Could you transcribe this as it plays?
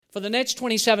For the next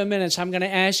 27 minutes, I'm going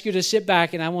to ask you to sit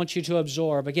back and I want you to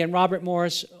absorb. Again, Robert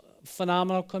Morris,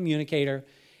 phenomenal communicator,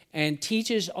 and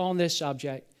teaches on this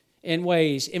subject in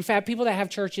ways. In fact, people that have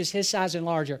churches his size and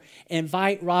larger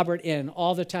invite Robert in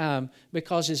all the time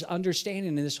because his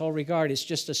understanding in this whole regard is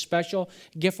just a special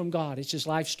gift from God. It's his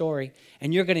life story,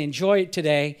 and you're going to enjoy it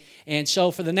today. And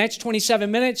so for the next 27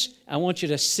 minutes, I want you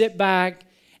to sit back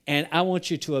and I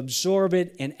want you to absorb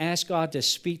it and ask God to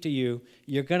speak to you.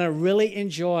 You're going to really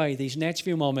enjoy these next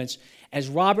few moments as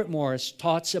Robert Morris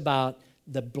talks about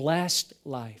the blessed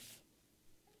life.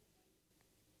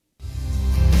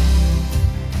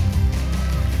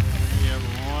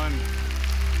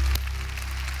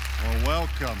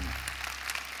 Welcome.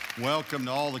 Welcome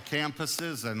to all the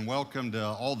campuses and welcome to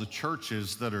all the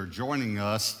churches that are joining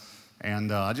us.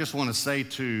 And I just want to say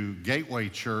to Gateway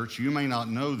Church, you may not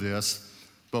know this,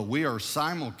 but we are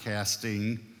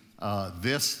simulcasting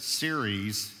this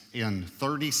series in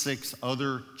 36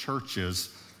 other churches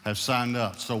have signed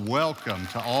up. So welcome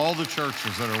to all the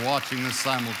churches that are watching this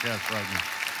simulcast right now.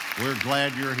 We're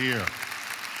glad you're here.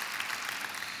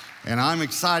 And I'm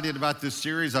excited about this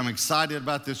series. I'm excited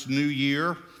about this new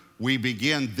year. We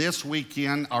begin this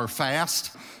weekend our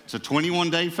fast. It's a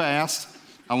 21-day fast.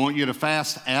 I want you to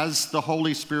fast as the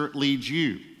Holy Spirit leads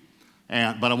you.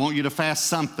 But I want you to fast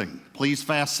something. Please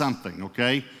fast something,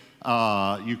 okay?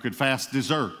 You could fast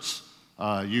desserts.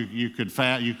 You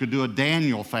could do a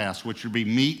Daniel fast, which would be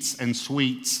meats and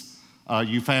sweets.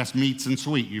 You fast meats and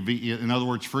sweet. In other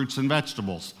words, fruits and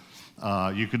vegetables.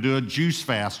 You could do a juice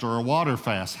fast or a water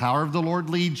fast. However the Lord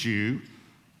leads you,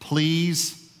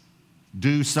 please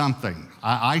do something.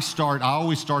 I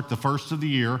always start the first of the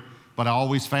year, but I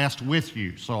always fast with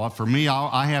you. So for me,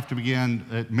 I have to begin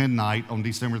at midnight on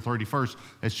December 31st.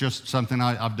 It's just something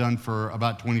I've done for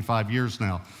about 25 years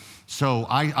now. So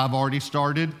I've already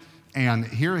started, and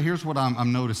here's what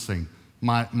I'm noticing.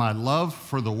 My love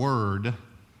for the Word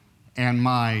and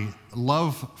my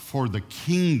love for the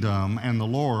kingdom and the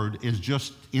Lord is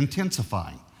just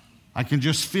intensifying. I can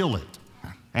just feel it.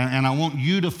 And I want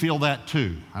you to feel that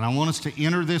too. And I want us to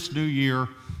enter this new year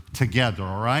together,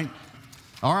 all right?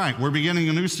 All right, we're beginning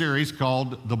a new series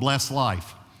called The Blessed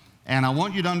Life. And I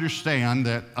want you to understand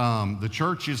that the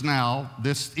church is now,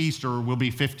 this Easter, will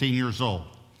be 15 years old.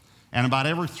 And about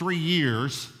every 3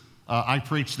 years, I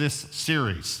preach this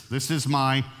series. This is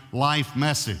my life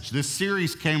message. This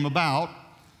series came about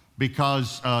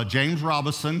because James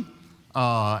Robison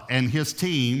and his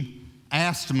team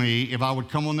asked me if I would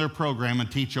come on their program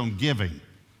and teach on giving,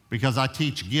 because I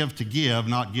teach give to give,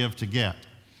 not give to get.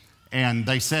 And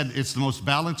they said it's the most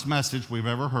balanced message we've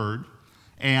ever heard.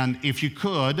 And if you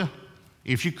could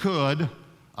you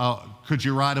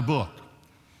write a book?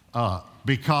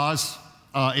 Because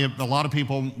if a lot of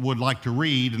people would like to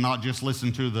read and not just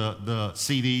listen to the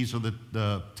CDs or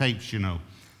the tapes, you know.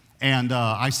 And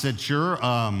I said, sure.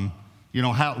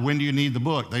 When do you need the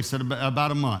book? They said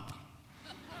about a month.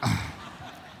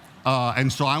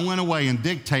 And so I went away and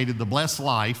dictated The Blessed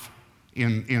Life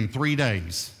in 3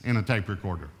 days in a tape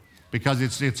recorder, because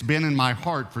it's been in my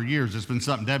heart for years. It's been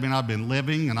something Debbie and I've been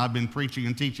living, and I've been preaching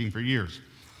and teaching for years.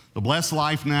 The Blessed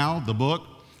Life now, the book,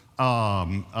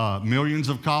 millions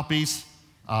of copies.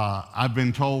 I've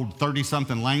been told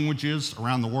 30-something languages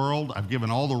around the world. I've given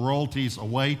all the royalties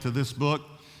away to this book.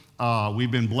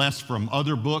 We've been blessed from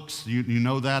other books. You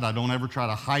know that. I don't ever try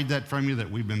to hide that from you,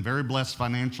 that we've been very blessed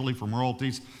financially from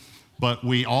royalties. But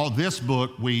this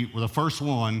book, the first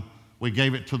one, we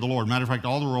gave it to the Lord. Matter of fact,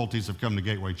 all the royalties have come to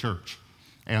Gateway Church.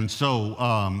 And so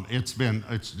it's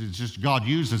just God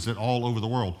uses it all over the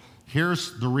world.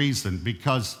 Here's the reason: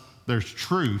 because there's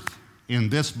truth in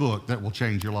this book that will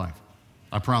change your life.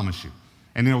 I promise you.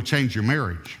 And it'll change your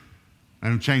marriage.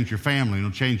 And it'll change your family. And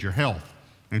it'll change your health.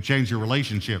 And it'll change your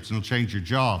relationships. And it'll change your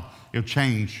job. It'll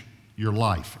change your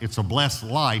life. It's a blessed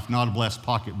life, not a blessed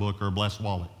pocketbook or a blessed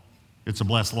wallet. It's a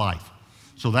blessed life.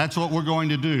 So that's what we're going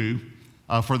to do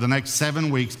for the next 7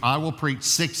 weeks. I will preach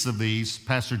 6 of these.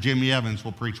 Pastor Jimmy Evans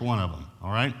will preach 1 of them.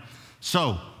 All right?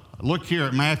 So look here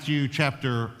at Matthew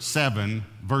chapter 7,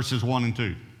 verses 1 and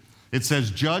 2. It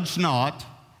says, "Judge not,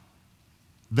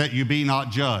 that you be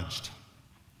not judged.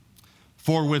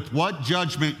 For with what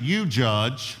judgment you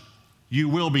judge, you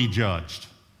will be judged.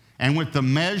 And with the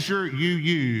measure you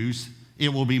use, it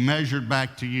will be measured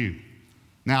back to you."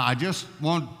 Now, I just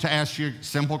want to ask you a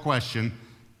simple question.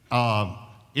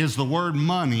 Is the word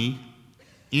money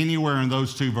anywhere in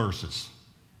those 2 verses?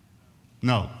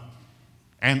 No.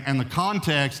 And the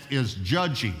context is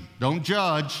judging. Don't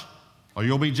judge, or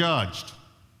you'll be judged.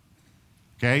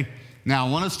 Okay? Now, I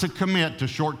want us to commit to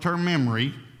short-term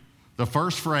memory the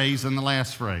first phrase and the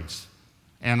last phrase.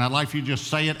 And I'd like for you to just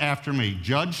say it after me.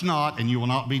 Judge not, and you will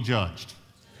not be judged.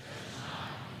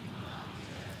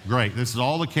 Great. This is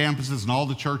all the campuses and all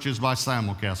the churches by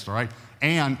simulcast, all right?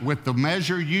 And with the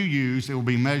measure you use, it will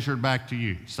be measured back to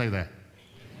you. Say that.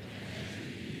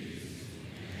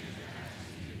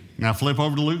 Now flip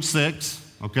over to Luke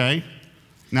 6, okay?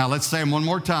 Now let's say them one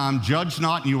more time. Judge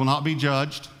not, and you will not be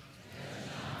judged.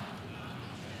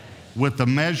 With the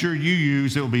measure you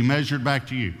use, it will be measured back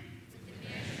to you.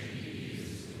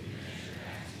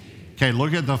 Okay,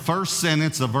 look at the first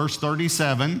sentence of verse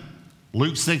 37,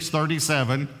 Luke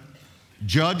 6:37.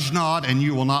 Judge not, and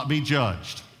you will not be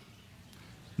judged.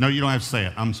 No, you don't have to say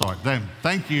it. I'm sorry.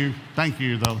 Thank you,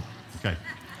 though. Okay.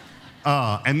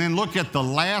 And then look at the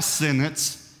last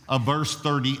sentence of verse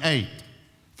 38.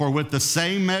 For with the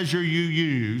same measure you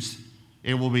use,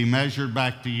 it will be measured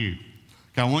back to you.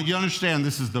 Okay, I want you to understand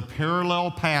this is the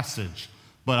parallel passage,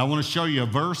 but I want to show you a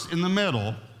verse in the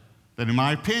middle that, in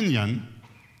my opinion,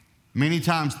 many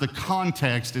times the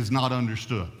context is not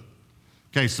understood.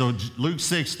 Okay, so Luke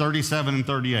 6:37 and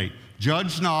 38.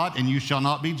 Judge not, and you shall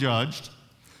not be judged.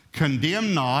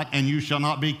 Condemn not, and you shall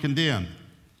not be condemned.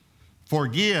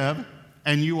 Forgive,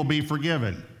 and you will be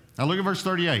forgiven. Now look at verse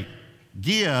 38.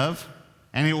 Give,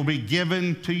 and it will be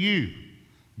given to you.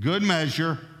 Good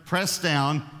measure, pressed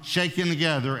down, shaken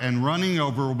together, and running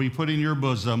over will be put in your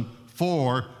bosom.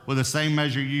 For with the same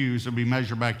measure you use, it will be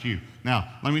measured back to you. Now,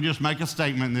 let me just make a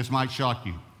statement, and this might shock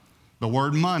you. The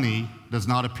word money does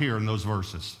not appear in those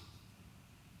verses.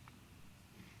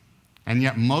 And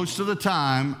yet most of the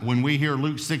time when we hear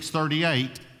Luke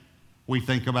 6:38, we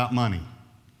think about money.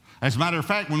 As a matter of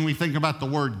fact, when we think about the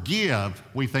word give,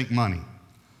 we think money.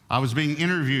 I was being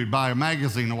interviewed by a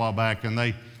magazine a while back, and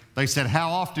they said, how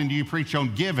often do you preach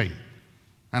on giving?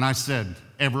 And I said,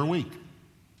 every week.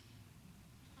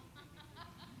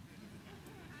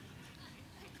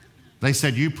 They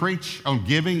said, you preach on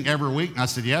giving every week? And I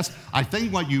said, yes. I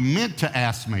think what you meant to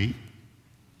ask me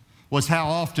was how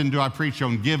often do I preach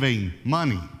on giving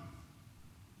money?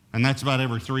 And that's about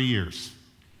every 3 years.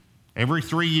 Every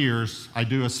 3 years, I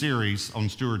do a series on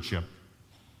stewardship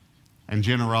and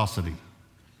generosity.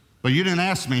 But you didn't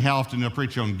ask me how often do I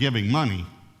preach on giving money.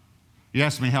 You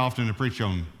asked me how often to preach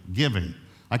on giving.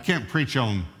 I can't preach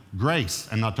on grace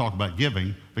and not talk about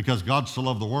giving, because God so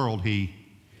loved the world,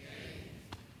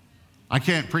 I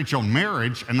can't preach on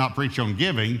marriage and not preach on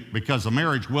giving, because a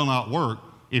marriage will not work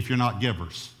if you're not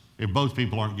givers, if both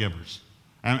people aren't givers.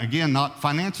 And again, not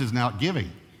finances, now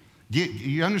giving.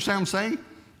 You understand what I'm saying?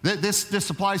 This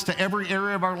applies to every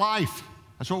area of our life.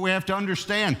 That's what we have to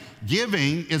understand.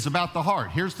 Giving is about the heart.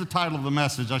 Here's the title of the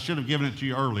message. I should have given it to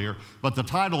you earlier, but the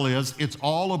title is, It's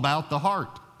All About the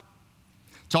Heart.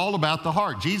 It's all about the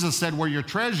heart. Jesus said, where your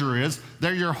treasure is,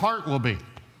 there your heart will be.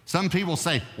 Some people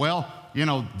say, well,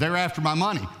 they're after my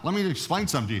money. Let me explain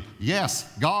something to you.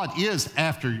 Yes, God is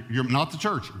after not the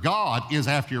church. God is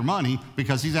after your money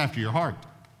because he's after your heart.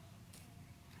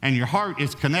 And your heart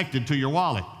is connected to your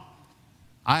wallet.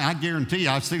 I guarantee you,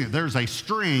 I've seen it. There's a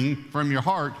string from your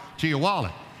heart to your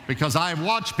wallet, because I've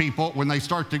watched people when they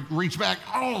start to reach back,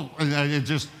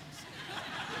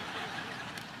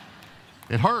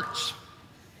 it hurts.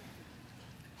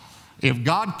 If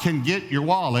God can get your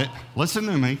wallet, listen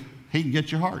to me, he can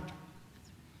get your heart.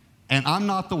 And I'm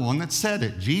not the one that said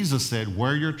it. Jesus said,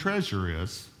 where your treasure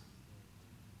is,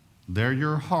 there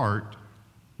your heart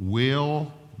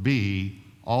will be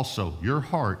also. Your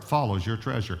heart follows your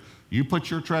treasure. You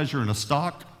put your treasure in a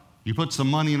stock, you put some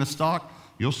money in a stock,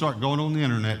 you'll start going on the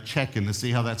internet checking to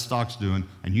see how that stock's doing,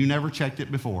 and you never checked it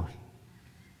before.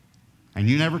 And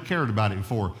you never cared about it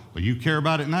before, but you care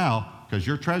about it now because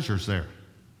your treasure's there.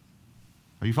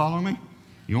 Are you following me?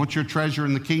 You want your treasure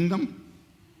in the kingdom?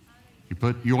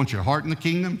 You want your heart in the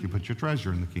kingdom? You put your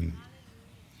treasure in the kingdom.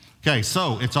 Okay,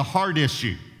 so it's a heart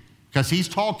issue, because he's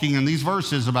talking in these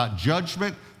verses about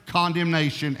judgment,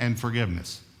 condemnation, and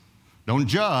forgiveness. Don't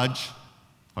judge,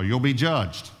 or you'll be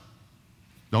judged.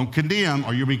 Don't condemn,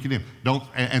 or you'll be condemned.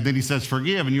 And then he says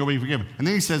forgive, and you'll be forgiven. And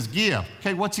then he says give.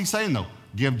 Okay, what's he saying though?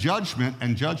 Give judgment,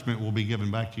 and judgment will be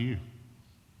given back to you.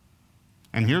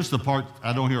 And here's the part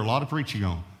I don't hear a lot of preaching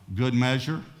on. Good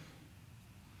measure,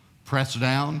 pressed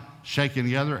down, shaken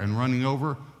together, and running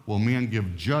over, will men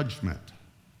give judgment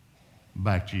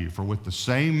back to you. For with the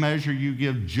same measure you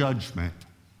give judgment,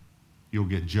 you'll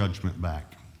get judgment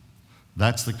back.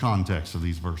 That's the context of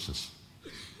these verses.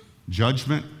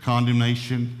 Judgment,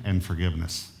 condemnation, and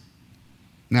forgiveness.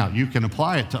 Now, you can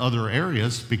apply it to other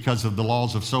areas because of the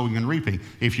laws of sowing and reaping.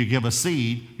 If you give a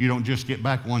seed, you don't just get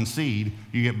back one seed,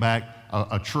 you get back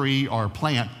a tree or a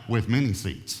plant with many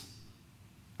seeds.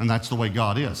 And that's the way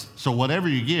God is. So whatever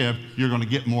you give, you're going to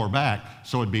get more back.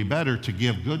 So it'd be better to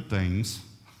give good things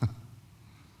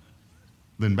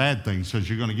than bad things, because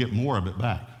you're going to get more of it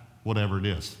back, whatever it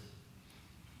is.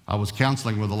 I was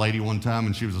counseling with a lady one time,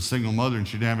 and she was a single mother, and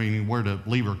she didn't have anywhere to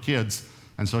leave her kids.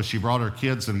 And so she brought her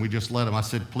kids, and we just let them. I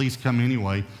said, please come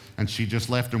anyway. And she just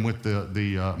left them with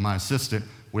my assistant.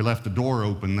 We left the door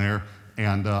open there,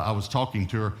 and I was talking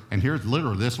to her. And here's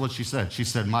literally this is what she said. She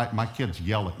said, my kids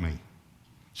yell at me.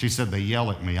 She said, they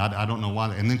yell at me. I don't know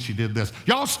why. And then she did this.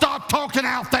 Y'all stop talking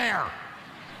out there.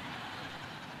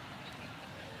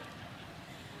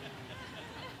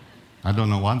 I don't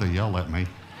know why they yell at me.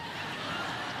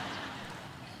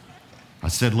 I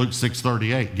said, Luke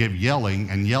 6:38, give yelling,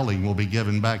 and yelling will be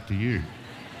given back to you.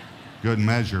 Good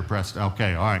measure, pressed.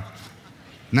 Okay, all right.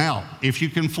 Now, if you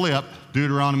can flip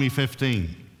Deuteronomy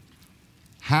 15,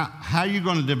 how are you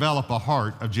going to develop a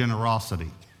heart of generosity?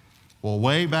 Well,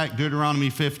 way back Deuteronomy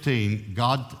 15,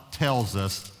 God tells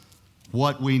us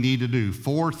what we need to do,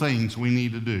 4 things we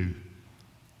need to do,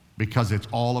 because it's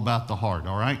all about the heart,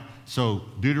 all right? So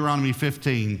Deuteronomy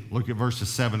 15, look at verses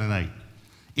 7 and 8.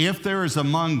 If there is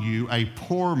among you a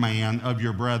poor man of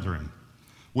your brethren,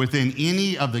 within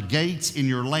any of the gates in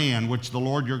your land which the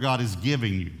Lord your God is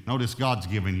giving you. Notice God's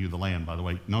giving you the land, by the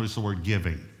way. Notice the word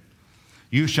giving.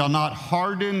 You shall not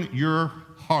harden your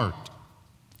heart.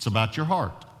 It's about your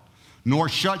heart. Nor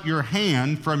shut your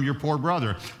hand from your poor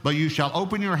brother, but you shall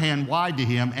open your hand wide to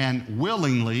him and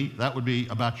willingly, that would be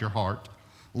about your heart,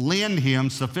 lend him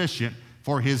sufficient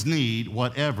for his need,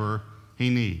 whatever he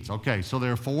needs. Okay, so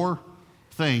there are 4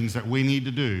 things that we need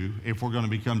to do if we're going to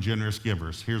become generous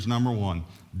givers. Here's number 1.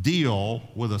 Deal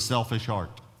with a selfish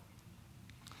heart.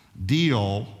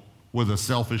 Deal with a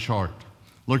selfish heart.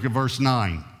 Look at verse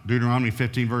 9, Deuteronomy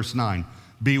 15, verse 9.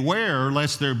 Beware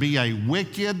lest there be a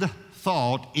wicked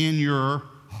thought in your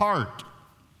heart.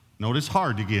 Notice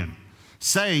heart again.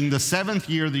 Saying, the 7th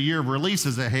year, the year of release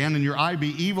is at hand, and your eye be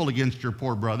evil against your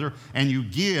poor brother, and you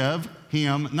give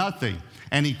him nothing.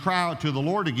 And he cry out to the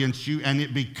Lord against you, and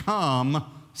it become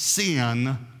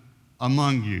sin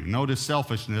among you. Notice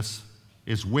selfishness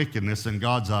is wickedness in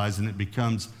God's eyes, and it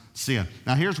becomes sin.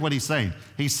 Now here's what he's saying.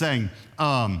 He's saying,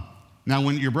 now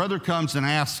when your brother comes and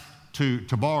asks to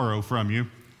borrow from you,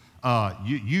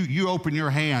 you open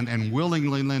your hand and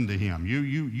willingly lend to him.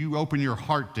 You open your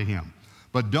heart to him.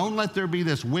 But don't let there be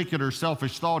this wicked or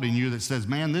selfish thought in you that says,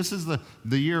 man, this is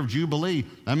the year of Jubilee.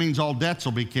 That means all debts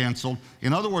will be canceled.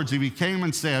 In other words, if he came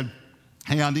and said,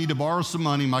 hey, I need to borrow some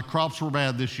money. My crops were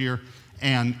bad this year.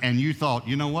 And you thought,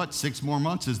 you know what? 6 more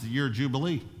months is the year of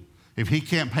Jubilee. If he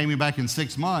can't pay me back in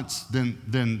 6 months,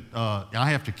 then I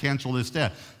have to cancel this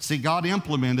debt. See, God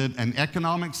implemented an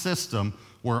economic system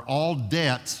where all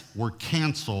debts were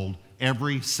canceled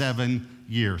every 7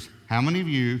 years. How many of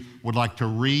you would like to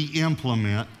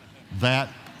re-implement that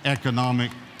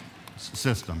economic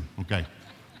system? Okay.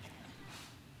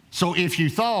 So if you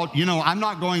thought, I'm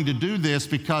not going to do this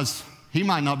because he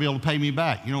might not be able to pay me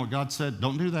back. You know what God said?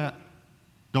 Don't do that.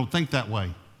 Don't think that way.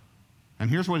 And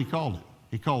here's what he called it.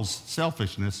 He calls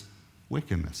selfishness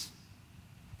wickedness.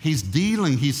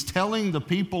 He's telling the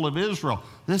people of Israel,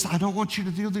 I don't want you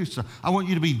to do this. I want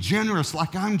you to be generous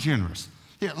like I'm generous.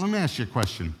 Yeah, let me ask you a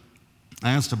question.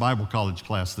 I asked a Bible college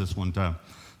class this one time.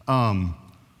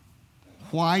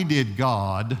 Why did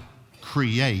God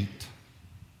create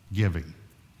giving?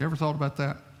 You ever thought about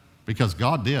that? Because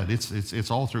God did.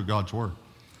 It's all through God's word.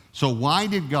 So why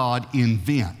did God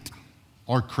invent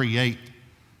or create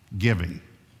giving?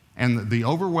 And the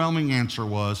overwhelming answer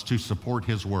was to support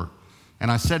his work.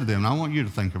 And I said to them, and I want you to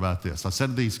think about this. I said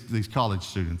to these college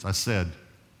students, I said,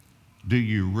 do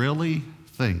you really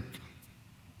think?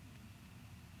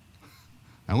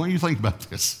 I want you to think about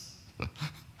this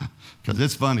because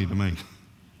it's funny to me.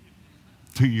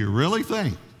 Do you really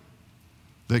think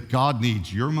that God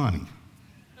needs your money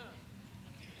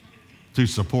to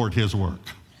support his work?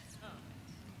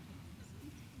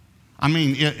 I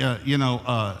mean,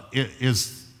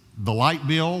 is the light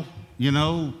bill,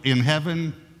 in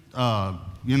heaven,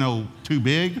 too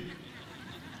big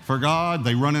for God?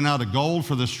 They running out of gold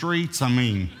for the streets? I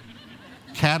mean,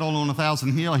 cattle on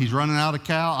 1,000 hills, he's running out of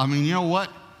cow. I mean, you know what?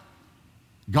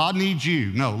 God needs you.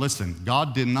 No, listen,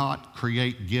 God did not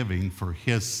create giving for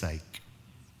his sake.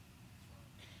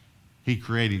 He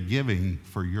created giving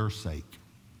for your sake.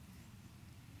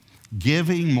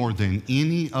 Giving, more than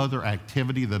any other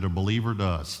activity that a believer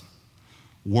does,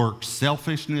 works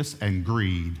selfishness and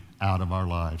greed out of our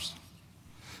lives.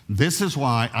 This is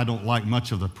why I don't like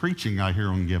much of the preaching I hear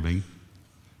on giving,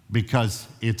 because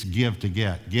it's give to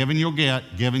get. Give and you'll get,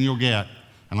 give and you'll get.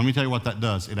 And let me tell you what that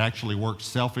does. It actually works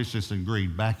selfishness and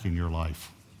greed back in your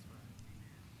life.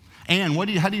 And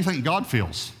how do you think God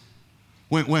feels?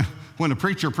 When a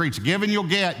preacher preaches, give and you'll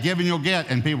get,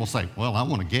 and people say, well, I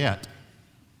want to get,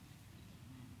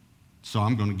 so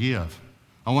I'm going to give.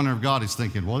 I wonder if God is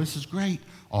thinking, well, this is great.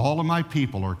 All of my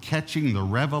people are catching the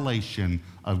revelation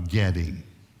of getting.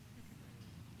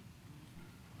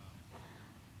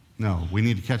 No, we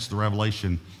need to catch the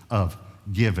revelation of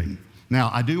giving. Now,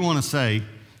 I do want to say,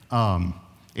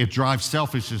 it drives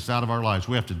selfishness out of our lives.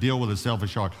 We have to deal with a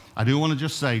selfish heart. I do want to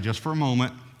just say, just for a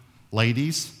moment,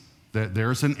 ladies, that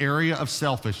there's an area of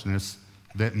selfishness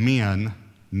that men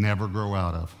never grow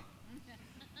out of.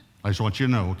 I just want you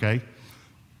to know, okay?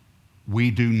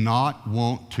 We do not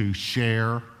want to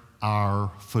share our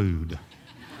food.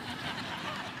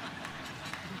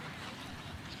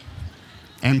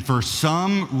 And for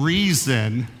some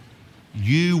reason,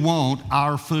 you want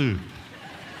our food.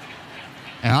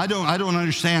 And I don't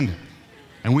understand it.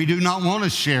 And we do not want to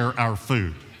share our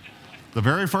food. The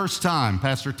very first time,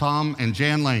 Pastor Tom and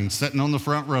Jan Lane sitting on the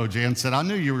front row, Jan said, I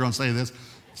knew you were going to say this,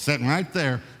 sitting right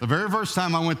there. The very first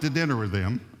time I went to dinner with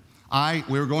them,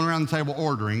 we were going around the table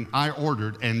ordering, I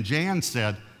ordered, and Jan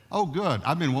said, oh, good,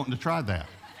 I've been wanting to try that.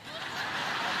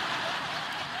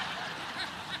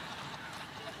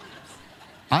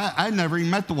 I never even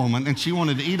met the woman, and she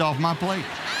wanted to eat off my plate.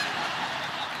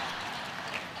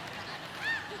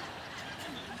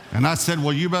 And I said,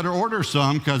 well, you better order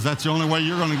some, because that's the only way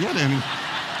you're going to get any.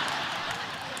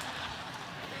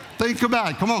 Think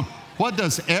about it. Come on. What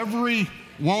does every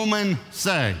woman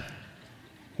say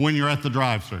when you're at the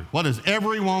drive-thru? What does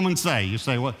every woman say? You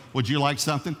say, what, would you like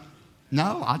something?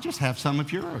 No, I'll just have some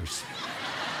of yours.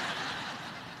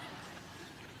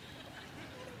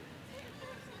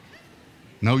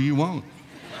 No, you won't.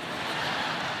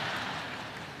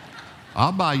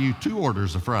 I'll buy you 2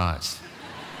 orders of fries,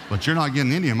 but you're not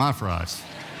getting any of my fries.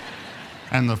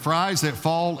 And the fries that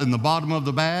fall in the bottom of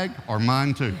the bag are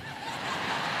mine too.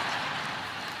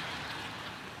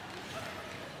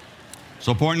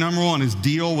 So point number 1 is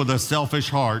deal with a selfish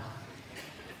heart.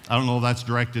 I don't know if that's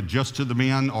directed just to the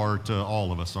men or to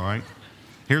all of us, all right?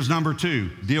 Here's number 2,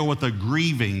 deal with a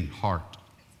grieving heart.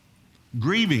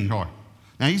 Grieving heart.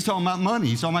 Now he's talking about money,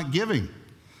 he's talking about giving.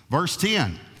 Verse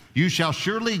 10, you shall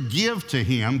surely give to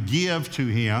him,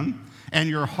 and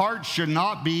your heart should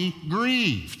not be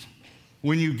grieved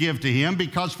when you give to him,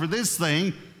 because for this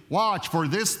thing,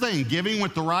 giving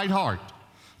with the right heart,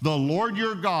 the Lord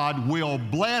your God will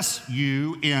bless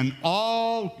you in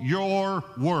all your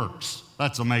works.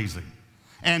 That's amazing.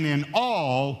 And in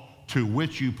all to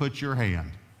which you put your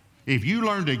hand. If you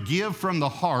learn to give from the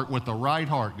heart with the right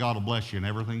heart, God will bless you in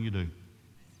everything you do.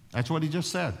 That's what he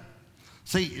just said.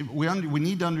 See, we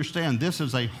need to understand this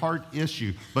is a heart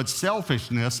issue, but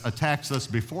selfishness attacks us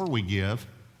before we give,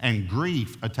 and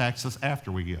grief attacks us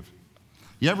after we give.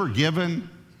 You ever given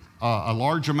a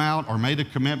large amount or made a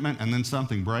commitment and then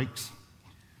something breaks?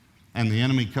 And the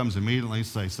enemy comes immediately and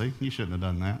says, see, you shouldn't have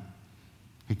done that.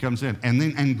 He comes in.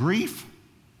 And grief,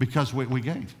 because we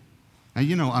gave. Now,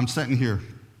 you know, I'm sitting here.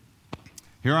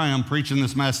 Here I am preaching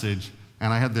this message,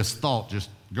 and I had this thought just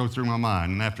go through my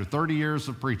mind. And after 30 years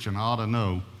of preaching, I ought to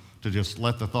know to just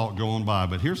let the thought go on by.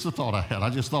 But here's the thought I had. I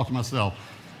just thought to myself,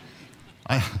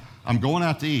 I'm going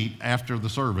out to eat after the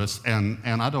service, and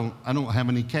I don't have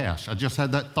any cash. I just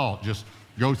had that thought just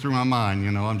go through my mind.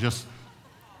 You know, I'm just,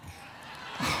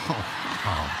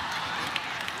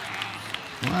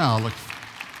 wow, look,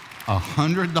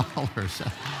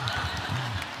 $100.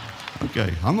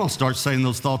 Okay, I'm going to start saying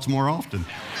those thoughts more often.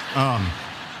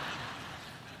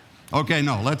 Okay,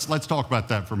 no, let's talk about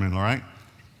that for a minute, all right?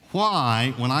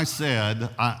 Why, when I said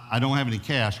I don't have any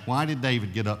cash, why did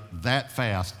David get up that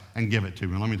fast and give it to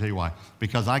me? Let me tell you why.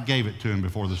 Because I gave it to him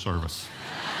before the service.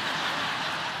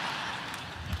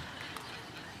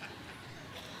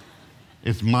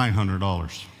 It's my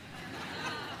 $100.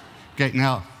 Okay,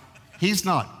 now, he's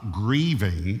not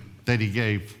grieving that he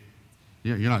gave.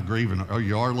 You're not grieving. Oh,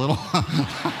 you are, little?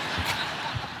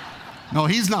 No,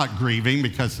 he's not grieving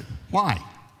because, why?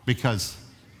 Because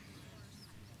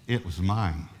it was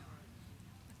mine.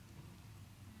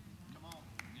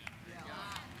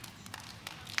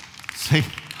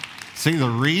 See, the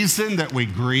reason that we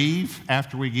grieve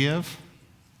after we give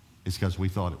is because we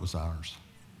thought it was ours.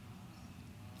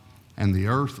 And the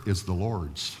earth is the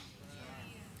Lord's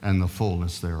and the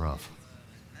fullness thereof.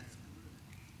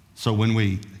 So when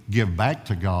we give back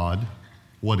to God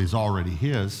what is already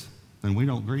his, then we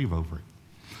don't grieve over it.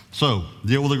 So,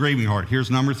 deal with a grieving heart.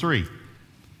 Here's number 3.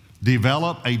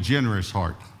 Develop a generous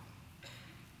heart.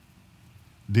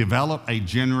 Develop a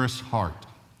generous heart.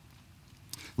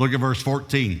 Look at verse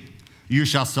 14. You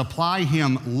shall supply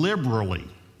him liberally,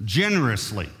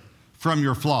 generously from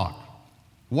your flock.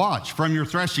 Watch, from your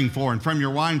threshing floor and from your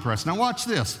winepress. Now watch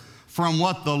this. From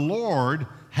what the Lord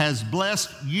has blessed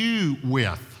you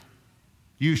with,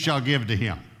 you shall give to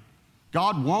him.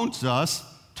 God wants us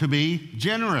to be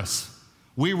generous.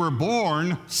 We were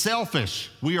born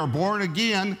selfish. We are born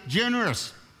again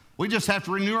generous. We just have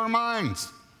to renew our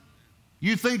minds.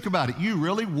 You think about it. You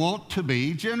really want to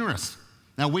be generous.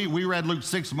 Now, we read Luke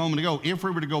 6 a moment ago. If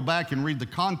we were to go back and read the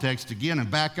context again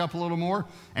and back up a little more,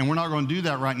 and we're not going to do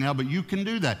that right now, but you can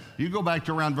do that. You go back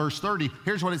to around verse 30.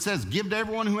 Here's what it says. Give to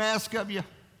everyone who asks of you.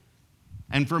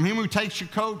 And from him who takes your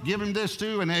coat, give him this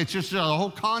too. And it's just the whole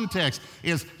context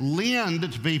is lend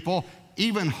to people,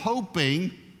 even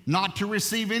hoping not to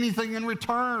receive anything in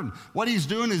return. What he's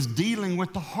doing is dealing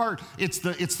with the heart. It's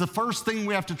the first thing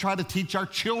we have to try to teach our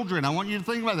children. I want you to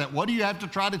think about that. What do you have to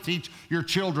try to teach your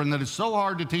children that is so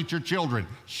hard to teach your children?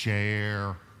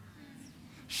 Share.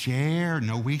 Share.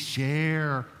 No, we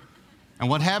share. And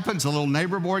what happens? A little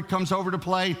neighbor boy comes over to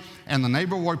play, and the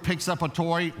neighbor boy picks up a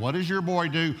toy. What does your boy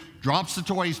do? Drops the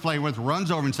toy he's playing with,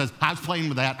 runs over and says, I was playing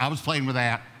with that. I was playing with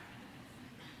that.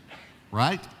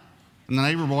 Right? And the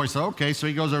neighbor boy said, okay, so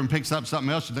he goes over and picks up something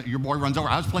else. Your boy runs over.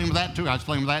 I was playing with that too. I was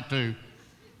playing with that too.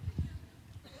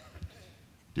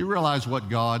 Do you realize what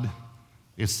God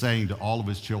is saying to all of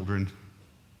his children?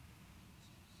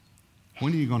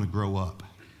 When are you going to grow up?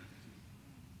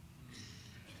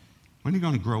 When are you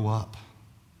going to grow up?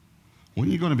 When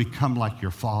are you going to become like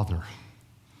your father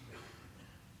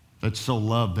that so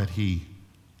loved that he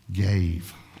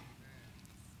gave?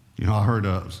 You know, I heard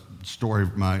a story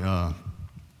of my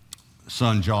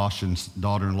son Josh and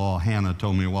daughter-in-law Hannah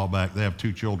told me a while back. They have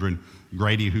two children,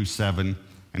 Grady, who's 7,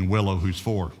 and Willow, who's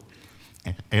 4.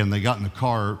 And they got in the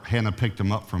car. Hannah picked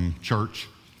them up from church,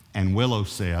 and Willow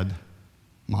said,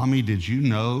 Mommy, did you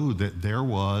know that there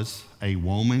was a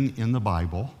woman in the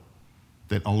Bible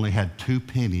that only had 2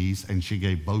 pennies, and she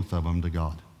gave both of them to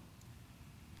God?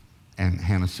 And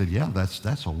Hannah said, yeah,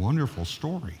 that's a wonderful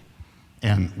story.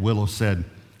 And Willow said,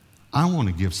 I want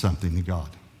to give something to God.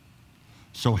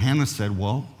 So Hannah said,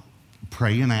 well,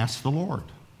 pray and ask the Lord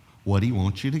what he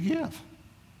wants you to give.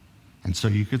 And so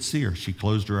you could see her. She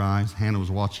closed her eyes. Hannah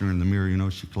was watching her in the mirror. You know,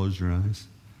 she closed her eyes.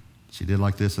 She did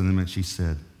like this, and then she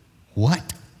said, what?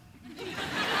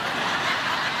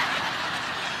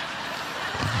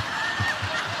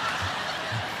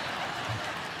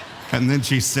 And then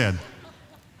she said,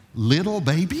 little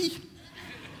baby?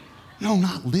 No,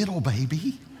 not little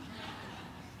baby.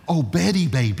 Oh, Betty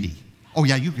baby. Oh,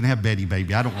 yeah, you can have Betty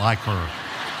baby. I don't like her.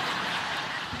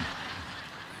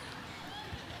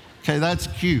 Okay, that's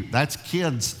cute. That's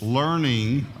kids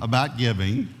learning about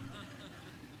giving.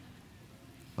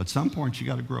 But at some point, you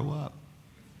got to grow up.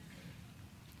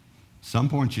 Some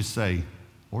point you say,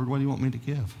 Lord, what do you want me to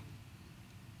give?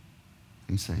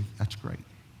 And you say, that's great.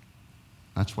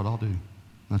 That's what I'll do.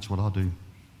 That's what I'll do.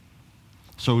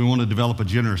 So we want to develop a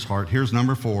generous heart. Here's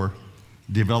number 4,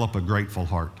 develop a grateful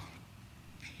heart.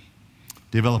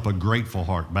 Develop a grateful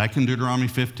heart. Back in Deuteronomy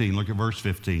 15, look at verse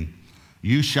 15.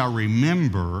 You shall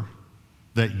remember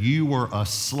that you were a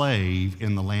slave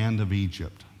in the land of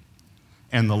Egypt,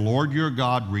 and the Lord your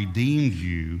God redeemed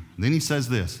you. Then he says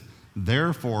this,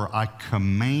 therefore I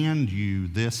command you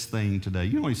this thing today.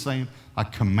 You know what he's saying? I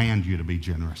command you to be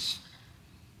generous.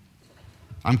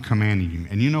 I'm commanding you.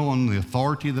 And you know, on the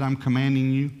authority that I'm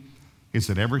commanding you is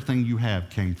that everything you have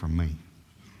came from me.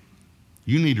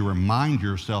 You need to remind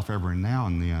yourself every now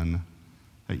and then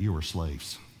that you were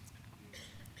slaves.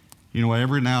 You know,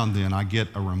 every now and then I get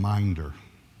a reminder.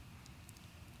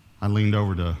 I leaned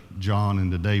over to John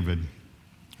and to David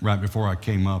right before I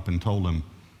came up and told them,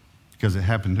 because it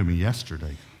happened to me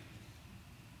yesterday.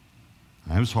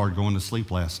 It was hard going to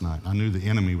sleep last night. I knew the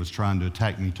enemy was trying to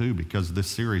attack me too because this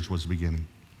series was beginning.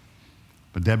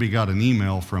 But Debbie got an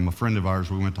email from a friend of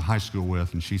ours we went to high school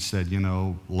with, and she said, you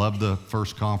know, loved the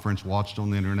first conference, watched on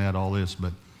the internet, all this,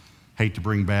 but hate to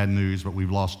bring bad news, but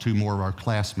we've lost 2 more of our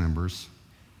class members.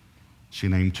 She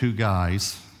named 2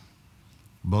 guys.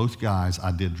 Both guys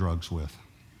I did drugs with.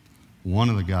 One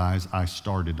of the guys I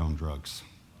started on drugs.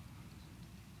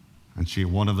 And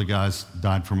one of the guys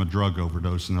died from a drug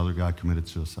overdose, another guy committed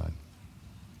suicide.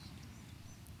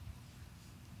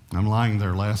 I'm lying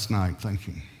there last night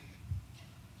thinking,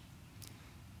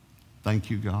 thank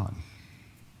you, God,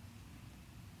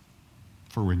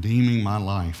 for redeeming my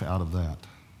life out of that.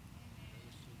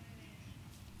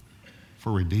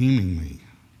 For redeeming me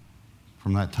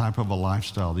from that type of a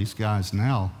lifestyle. These guys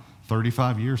now,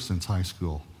 35 years since high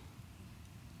school,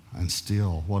 and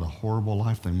still, what a horrible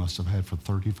life they must have had for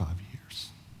 35 years.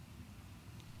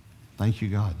 Thank you,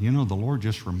 God. You know, the Lord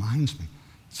just reminds me,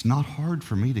 it's not hard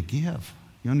for me to give.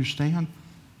 You understand?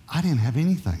 I didn't have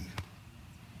anything.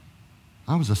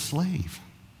 I was a slave.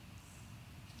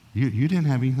 You didn't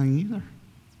have anything either.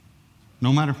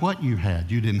 No matter what you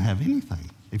had, you didn't have anything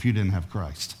if you didn't have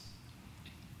Christ.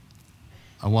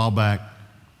 A while back,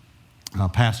 a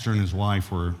pastor and his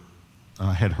wife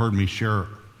had heard me share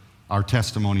our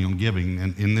testimony on giving.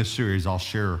 And in this series, I'll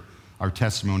share our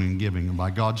testimony on giving. And by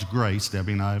God's grace,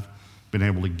 Debbie and I have been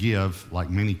able to give like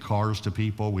many cars to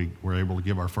people. We were able to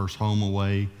give our first home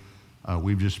away.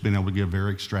 We've just been able to give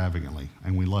very extravagantly,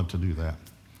 and we love to do that.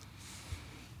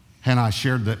 And I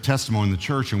shared that testimony in the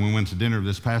church, and we went to dinner with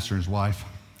this pastor and his wife,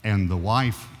 and the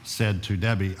wife said to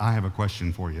Debbie, I have a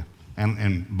question for you.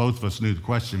 And both of us knew the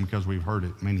question because we've heard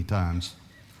it many times.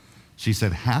 She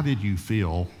said, how did you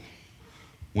feel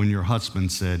when your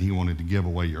husband said he wanted to give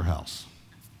away your house?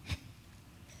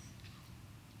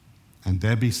 And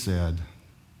Debbie said,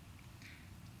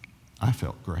 I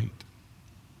felt great.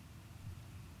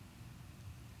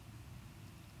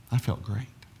 I felt great.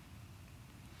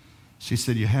 She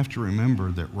said, you have to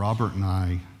remember that Robert and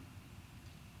I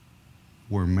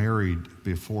were married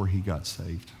before he got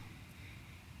saved.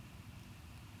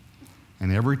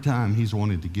 And every time he's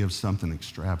wanted to give something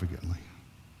extravagantly,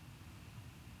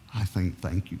 I think,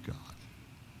 thank you, God.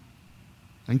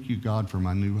 Thank you, God, for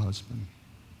my new husband.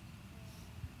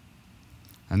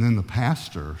 And then the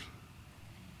pastor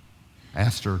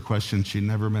asked her a question she'd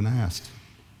never been asked.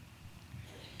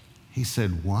 He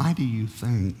said, why do you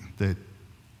think that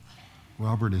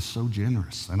Robert is so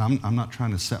generous? And I'm not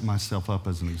trying to set myself up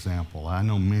as an example. I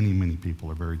know many, many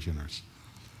people are very generous.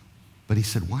 But he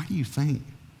said, why do you think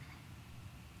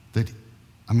that,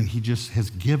 he just has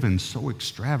given so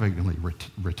extravagantly,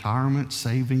 retirement,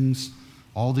 savings,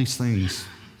 all these things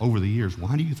over the years.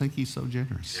 Why do you think he's so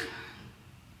generous?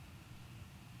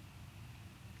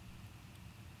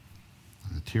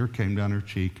 And a tear came down her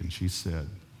cheek, and she said,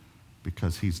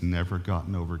 because he's never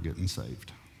gotten over getting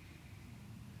saved.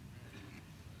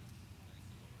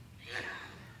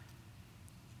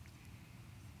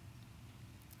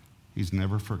 He's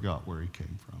never forgot where he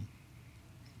came from.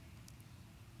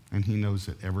 And he knows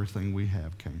that everything we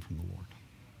have came from the Lord.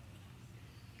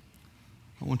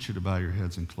 I want you to bow your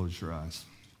heads and close your eyes.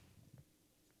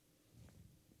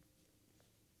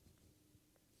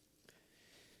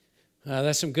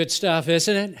 That's some good stuff,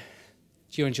 isn't it?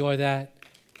 Did you enjoy that?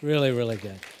 Really, really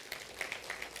good.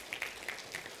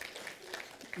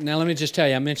 Now, let me just tell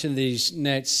you, I mentioned these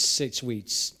next 6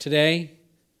 weeks. Today,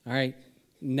 all right,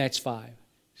 next 5.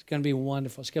 It's going to be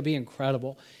wonderful. It's going to be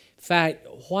incredible. In fact,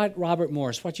 what Robert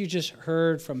Morris, what you just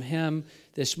heard from him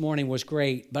this morning was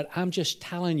great, but I'm just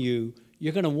telling you,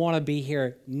 you're going to want to be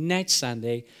here next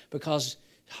Sunday because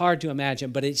it's hard to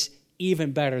imagine, but it's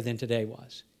even better than today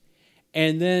was.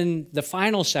 And then the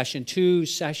final session, 2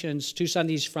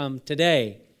 Sundays from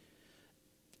today,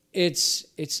 it's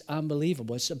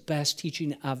unbelievable. It's the best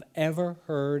teaching I've ever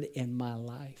heard in my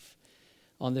life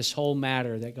on this whole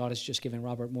matter that God has just given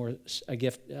Robert Morris a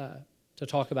gift to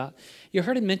talk about. You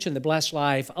heard him mention the blessed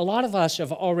life. A lot of us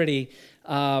have already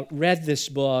read this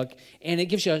book, and it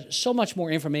gives you so much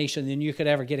more information than you could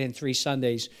ever get in 3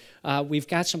 Sundays. We've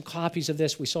got some copies of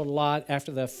this. We sold a lot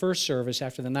after the first service,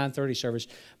 after the 9:30 service,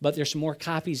 but there's some more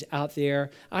copies out there.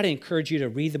 I'd encourage you to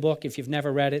read the book if you've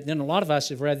never read it. Then a lot of us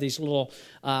have read these little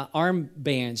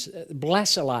armbands,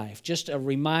 Bless a Life, just a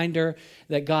reminder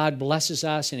that God blesses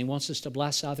us and He wants us to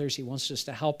bless others. He wants us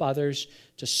to help others,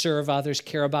 to serve others,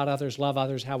 care about others, love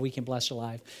others, how we can bless a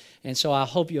life. And so I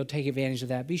hope you'll take advantage of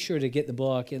that. Be sure to get the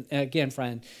book. And again,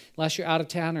 friend, unless you're out of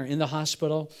town or in the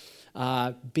hospital,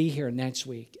 be here next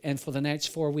week and for the next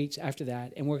 4 weeks after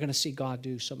that. And we're going to see God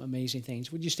do some amazing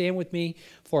things. Would you stand with me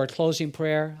for a closing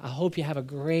prayer? I hope you have a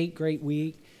great, great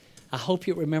week. I hope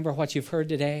you remember what you've heard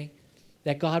today,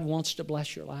 that God wants to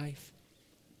bless your life.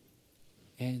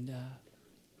 And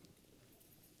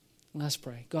let's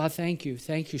pray. God, thank you.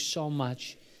 Thank you so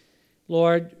much.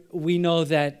 Lord, we know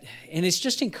that, and it's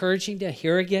just encouraging to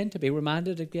hear again, to be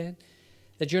reminded again,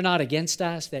 that you're not against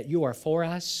us, that you are for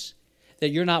us, that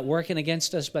you're not working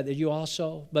against us, but that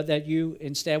you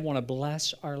instead want to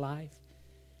bless our life.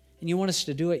 And you want us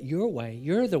to do it your way.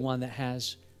 You're the one that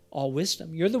has all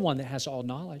wisdom. You're the one that has all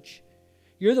knowledge.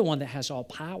 You're the one that has all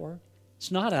power.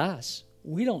 It's not us.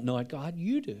 We don't know it, God.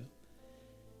 You do.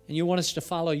 And you want us to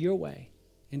follow your way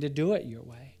and to do it your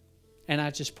way. And I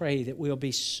just pray that we'll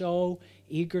be so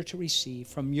eager to receive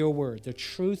from your word, the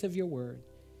truth of your word,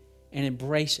 and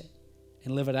embrace it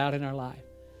and live it out in our life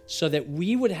so that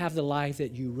we would have the life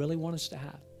that you really want us to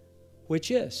have, which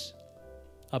is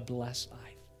a blessed life.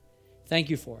 Thank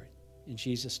you for it. In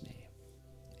Jesus' name,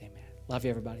 amen. Love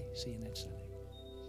you, everybody. See you next Sunday.